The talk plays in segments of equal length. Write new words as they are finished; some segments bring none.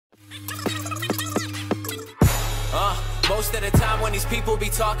Most of the time when these people be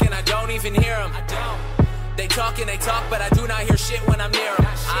talking, I don't even hear them. They talk and they talk, but I do not hear shit when I'm near them.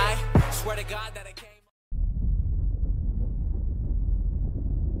 I swear to God that I came.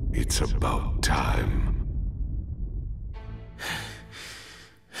 It's about time.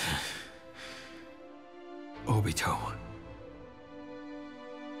 Obito.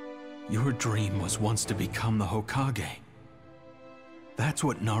 Your dream was once to become the Hokage. That's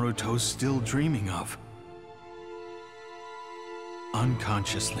what Naruto's still dreaming of.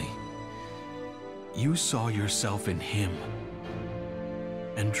 Unconsciously, you saw yourself in him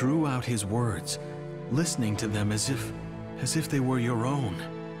and drew out his words, listening to them as if they were your own.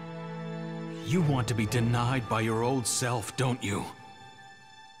 You want to be denied by your old self, don't you?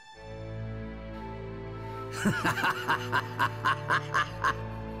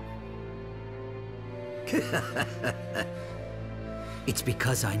 It's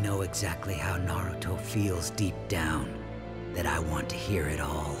because I know exactly how Naruto feels deep down that I want to hear it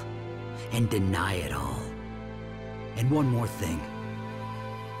all and deny it all. And one more thing.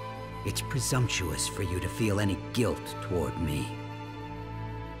 It's presumptuous for you to feel any guilt toward me.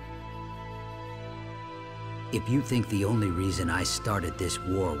 If you think the only reason I started this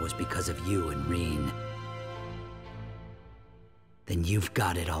war was because of you and Rin, then you've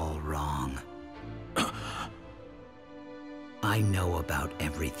got it all wrong. I know about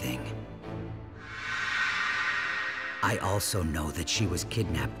everything. I also know that she was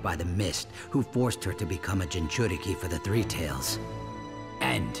kidnapped by the Mist, who forced her to become a Jinchuriki for the Three Tails.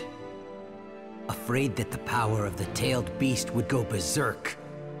 And, afraid that the power of the Tailed Beast would go berserk,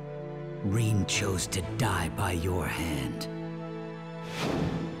 Rin chose to die by your hand.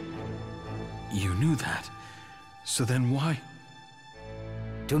 You knew that. So then why?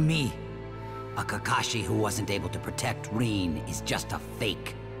 To me, a Kakashi who wasn't able to protect Rin is just a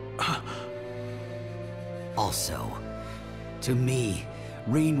fake. Also, to me,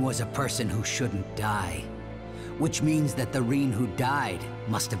 Rin was a person who shouldn't die. Which means that the Rin who died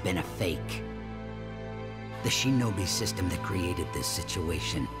must have been a fake. The Shinobi system that created this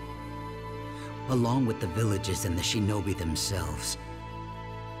situation, along with the villages and the Shinobi themselves.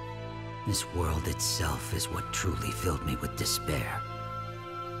 This world itself is what truly filled me with despair.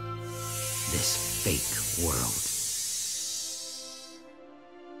 This fake world.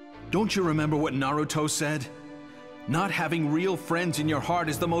 Don't you remember what Naruto said? Not having real friends in your heart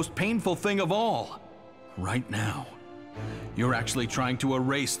is the most painful thing of all. Right now, you're actually trying to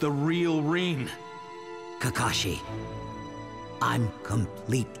erase the real Rin. Kakashi, I'm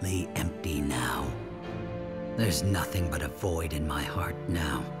completely empty now. There's nothing but a void in my heart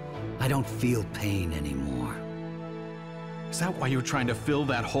now. I don't feel pain anymore. Is that why you're trying to fill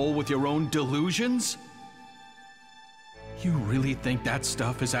that hole with your own delusions? You really think that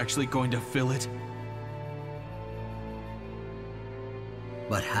stuff is actually going to fill it?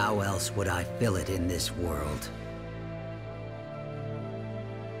 But how else would I fill it in this world?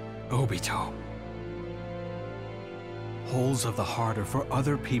 Obito. Holes of the heart are for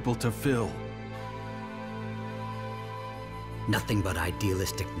other people to fill. Nothing but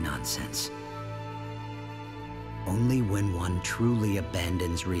idealistic nonsense. Only when one truly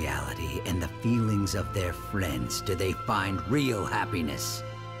abandons reality and the feelings of their friends do they find real happiness.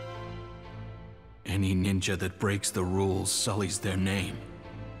 Any ninja that breaks the rules sullies their name.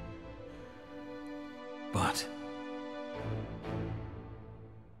 But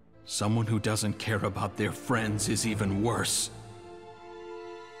someone who doesn't care about their friends is even worse.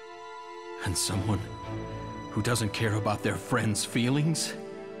 And someone who doesn't care about their friends' feelings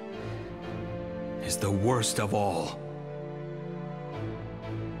is the worst of all.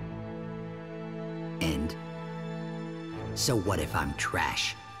 And so what if I'm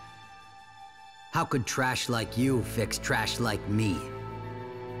trash? How could trash like you fix trash like me?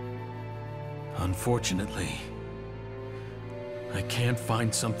 Unfortunately, I can't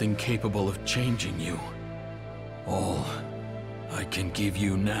find something capable of changing you. All I can give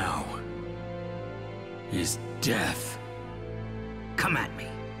you now is death. Come at me.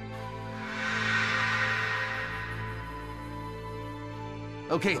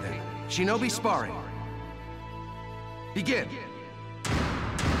 Okay then, Shinobi sparring. Begin.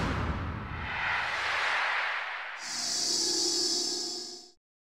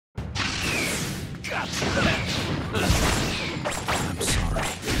 I'm sorry,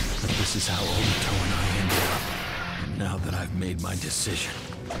 but this is how Obito and I ended up. And now that I've made my decision,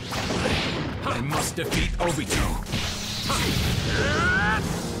 I must defeat Obito.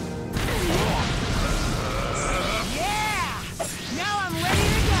 Yeah! Now I'm ready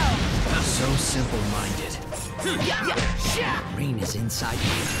to go! So simple-minded. Rin is inside my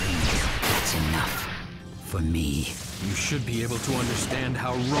dreams. That's enough. for me. You should be able to understand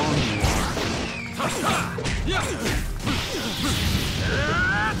how wrong you are.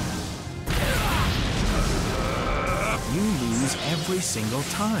 You lose every single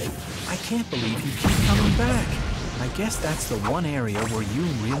time. I can't believe you keep coming back. I guess that's the one area where you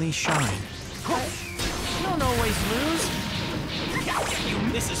really shine. You don't always lose.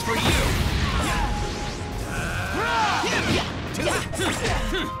 This is for you!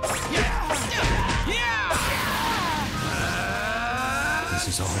 This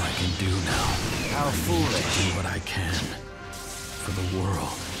is all I can do now. How foolish. Do what I can. For the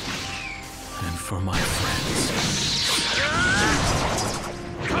world. And for my friends.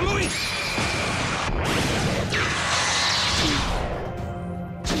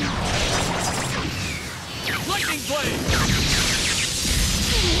 Lightning blade!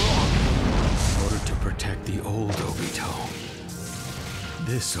 In order to protect the old Obito,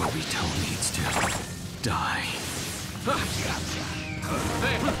 this Obito needs to die.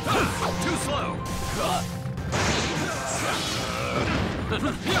 Hey, too slow!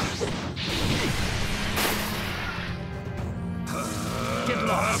 Get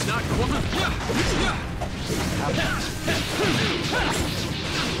lost. Not quite.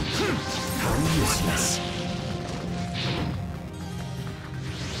 How useless.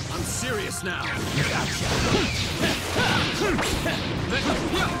 I'm serious now.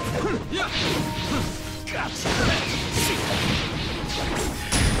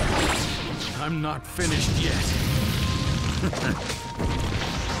 I'm not finished yet.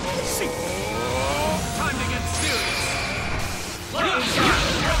 Time to get serious.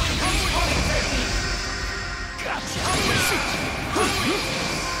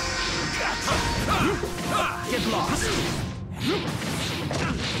 Get lost.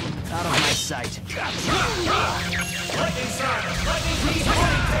 Out of my sight. Lightning Sonic! Lightning Beam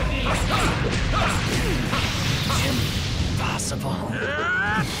Technique! Impossible.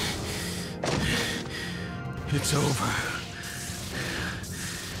 It's over.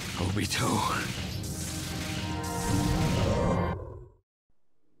 Obito.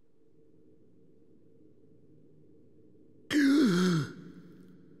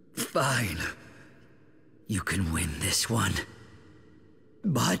 Fine. You can win this one.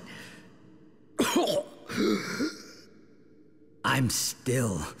 But... I'm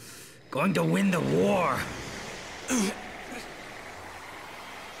still going to win the war.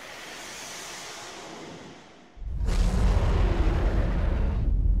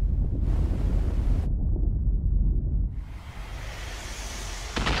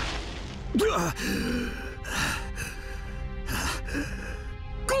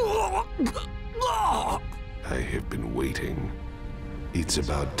 I have been waiting. It's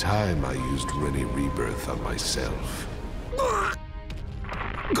about time I used Rennie Rebirth on myself.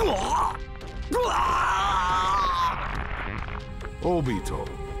 Obito,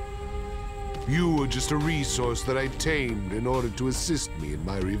 you were just a resource that I tamed in order to assist me in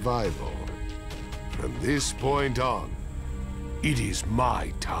my revival. From this point on, it is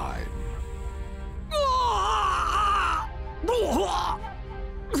my time.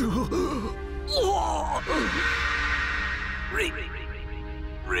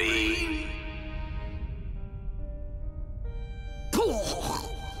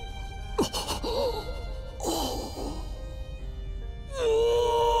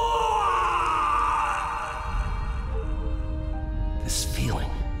 This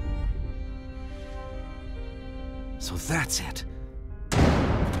feeling. So that's it.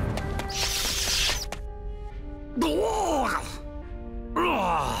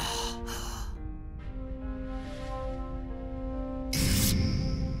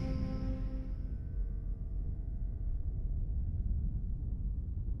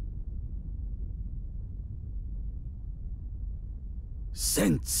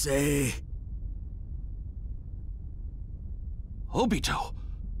 Sensei. Obito.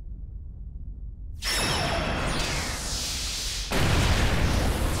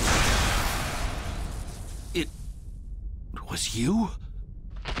 It was you?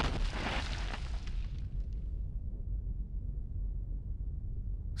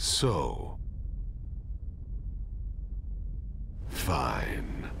 So...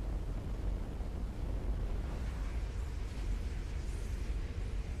 fine.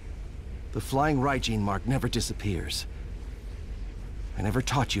 The flying Raijin mark never disappears. I never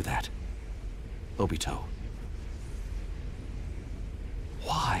taught you that, Obito.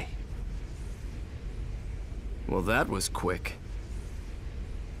 Why? Well, that was quick.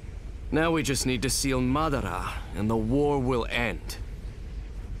 Now we just need to seal Madara, and the war will end.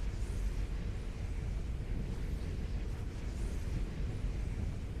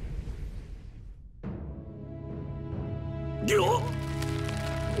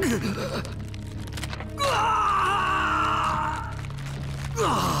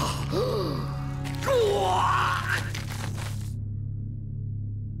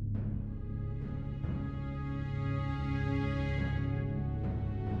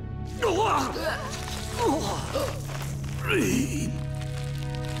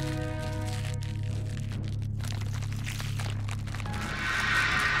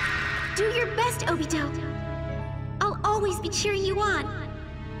 Do your best, Obito. I'll always be cheering you on.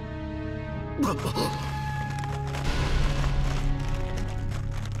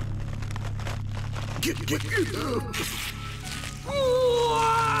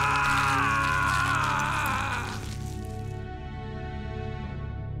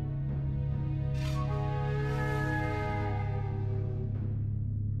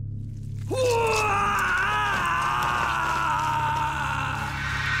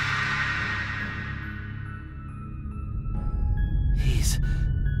 He's...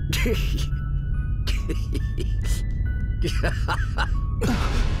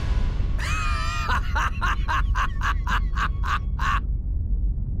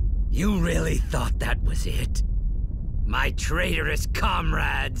 You really thought that was it? My traitorous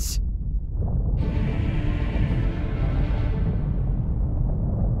comrades!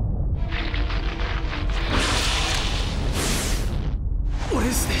 What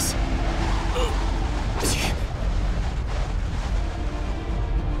is this?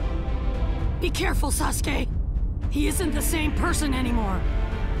 Be careful, Sasuke. He isn't the same person anymore.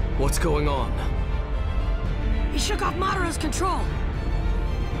 What's going on? He shook off Madara's control.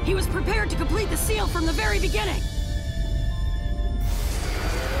 He was prepared to complete the seal from the very beginning.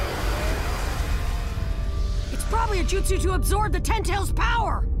 It's probably a jutsu to absorb the Ten Tails'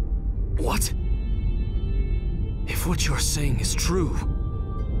 power. What? If what you're saying is true...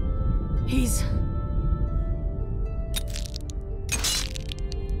 He's...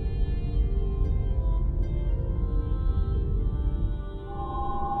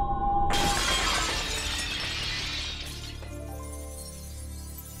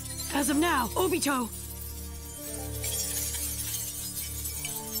 As of now, Obito.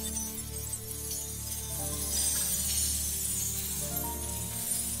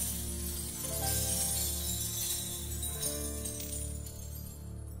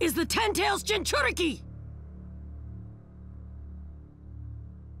 Is the Ten Tails Jinchuriki!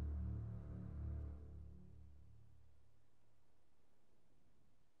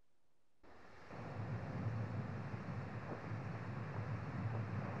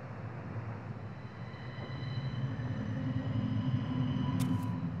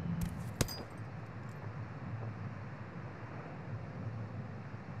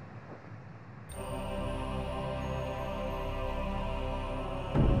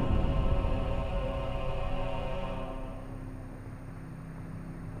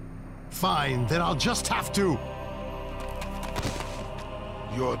 Fine, then I'll just have to.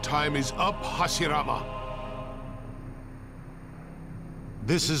 Your time is up, Hashirama.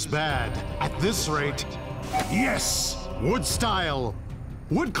 This is bad. At this rate... Yes! Wood style!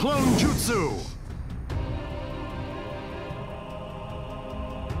 Wood clone jutsu!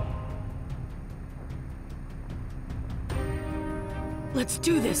 Let's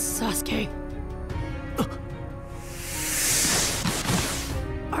do this, Sasuke.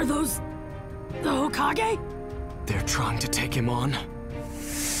 Are those... the Hokage? They're trying to take him on?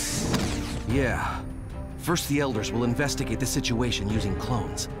 Yeah. First, the Elders will investigate the situation using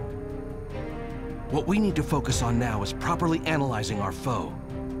clones. What we need to focus on now is properly analyzing our foe.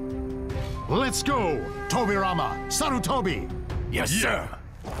 Let's go! Tobirama! Sarutobi! Yes, sir.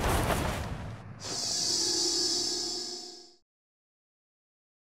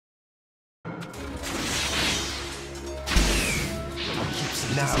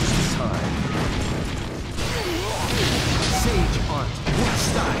 Now's the time. Sage Art. What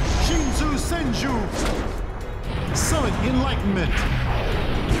style? Shinzu Senju! Summon Enlightenment!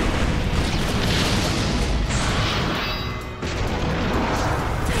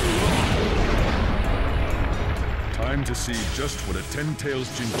 Time to see just what a Ten Tails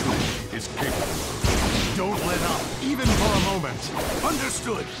Jinchuriki is capable. Don't let up, even for a moment.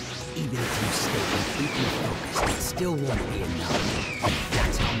 Understood. Even if you stay completely focused, it still won't be enough.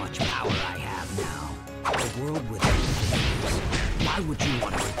 That's how much power I have now. A world with everything. Why would you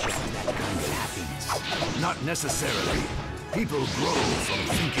want to reject that kind of happiness? Not necessarily. People grow from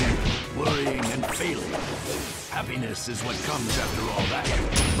thinking, worrying, and failing. Happiness is what comes after all that.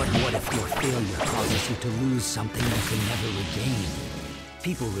 But what if your failure causes you to lose something you can never regain?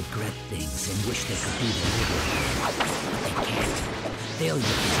 People regret things and wish they could do them over. But they can't. Failure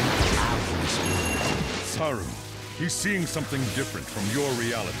is not allowed in this world. Saru, He's seeing something different from your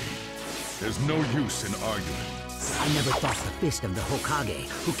reality. There's no use in arguing. I never thought the fist of the Hokage,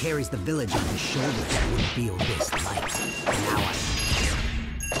 who carries the village on his shoulders, would feel this light. Now I...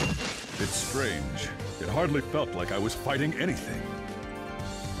 It's strange. It hardly felt like I was fighting anything.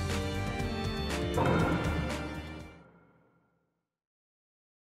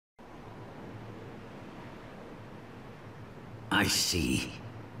 I see.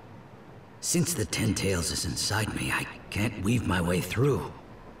 Since the Ten Tails is inside me, I can't weave my way through.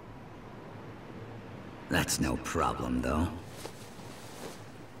 That's no problem, though.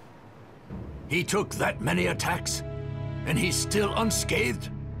 He took that many attacks, and he's still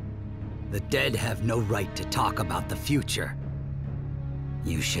unscathed? The dead have no right to talk about the future.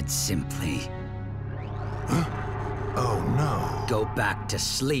 You should simply... Huh? Oh, no. Go back to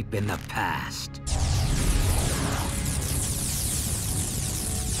sleep in the past.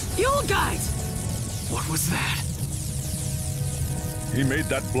 You old guys! What was that? He made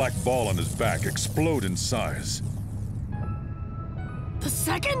that black ball on his back explode in size. The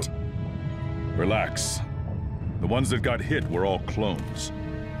second? Relax. The ones that got hit were all clones.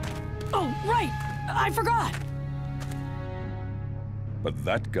 Oh, right! I forgot! But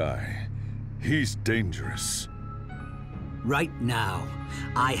that guy, he's dangerous. Right now,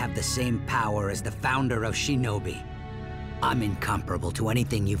 I have the same power as the founder of Shinobi. I'm incomparable to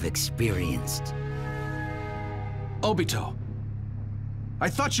anything you've experienced. Obito, I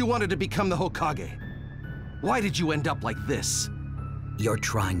thought you wanted to become the Hokage. Why did you end up like this? You're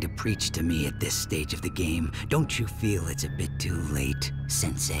trying to preach to me at this stage of the game. Don't you feel it's a bit too late,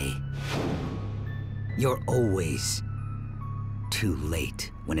 Sensei? You're always too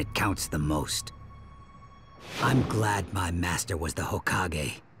late when it counts the most. I'm glad my master was the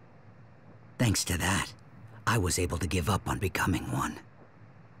Hokage. Thanks to that, I was able to give up on becoming one.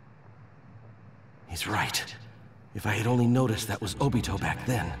 He's right. If I had only noticed that was Obito back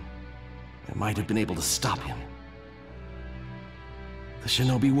then, I might have been able to stop him. The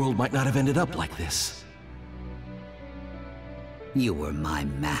Shinobi world might not have ended up like this. You were my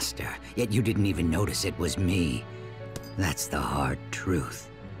master, yet you didn't even notice it was me. That's the hard truth.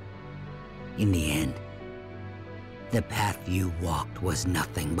 In the end, the path you walked was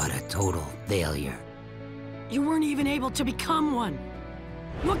nothing but a total failure. You weren't even able to become one.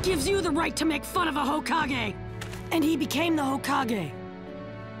 What gives you the right to make fun of a Hokage? And he became the Hokage.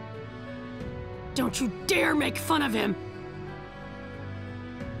 Don't you dare make fun of him!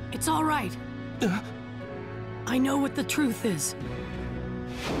 It's all right. I know what the truth is.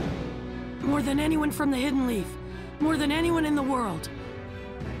 More than anyone from the Hidden Leaf. More than anyone in the world.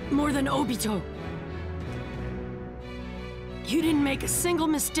 More than Obito. You didn't make a single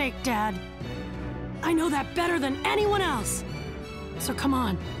mistake, Dad. I know that better than anyone else. So come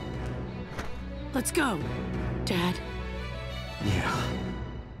on. Let's go, Dad. Yeah.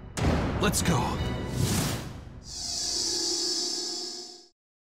 Let's go.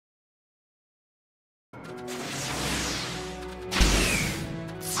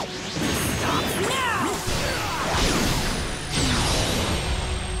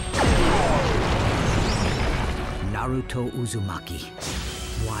 Naruto Uzumaki,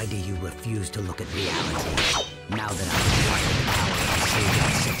 why do you refuse to look at reality? Now that I've acquired the power of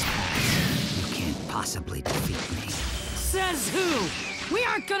Saiyan Six Paths, you can't possibly defeat me. Says who? We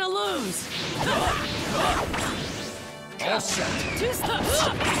aren't gonna lose! All set.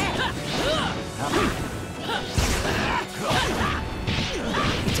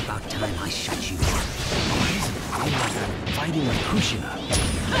 It's about time I shut you up. I'm fighting with Kushina.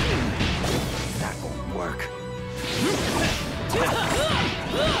 That won't work. This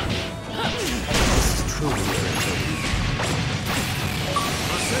is truly irritating.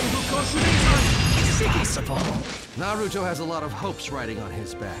 Is it possible? Naruto has a lot of hopes riding on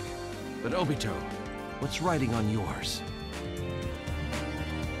his back. But Obito, what's riding on yours?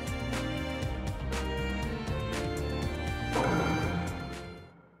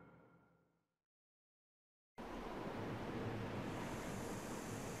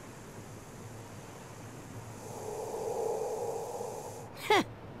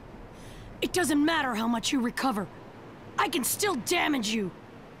 It doesn't matter how much you recover. I can still damage you.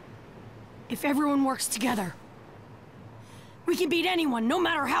 If everyone works together. We can beat anyone, no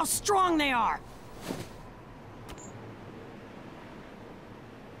matter how strong they are.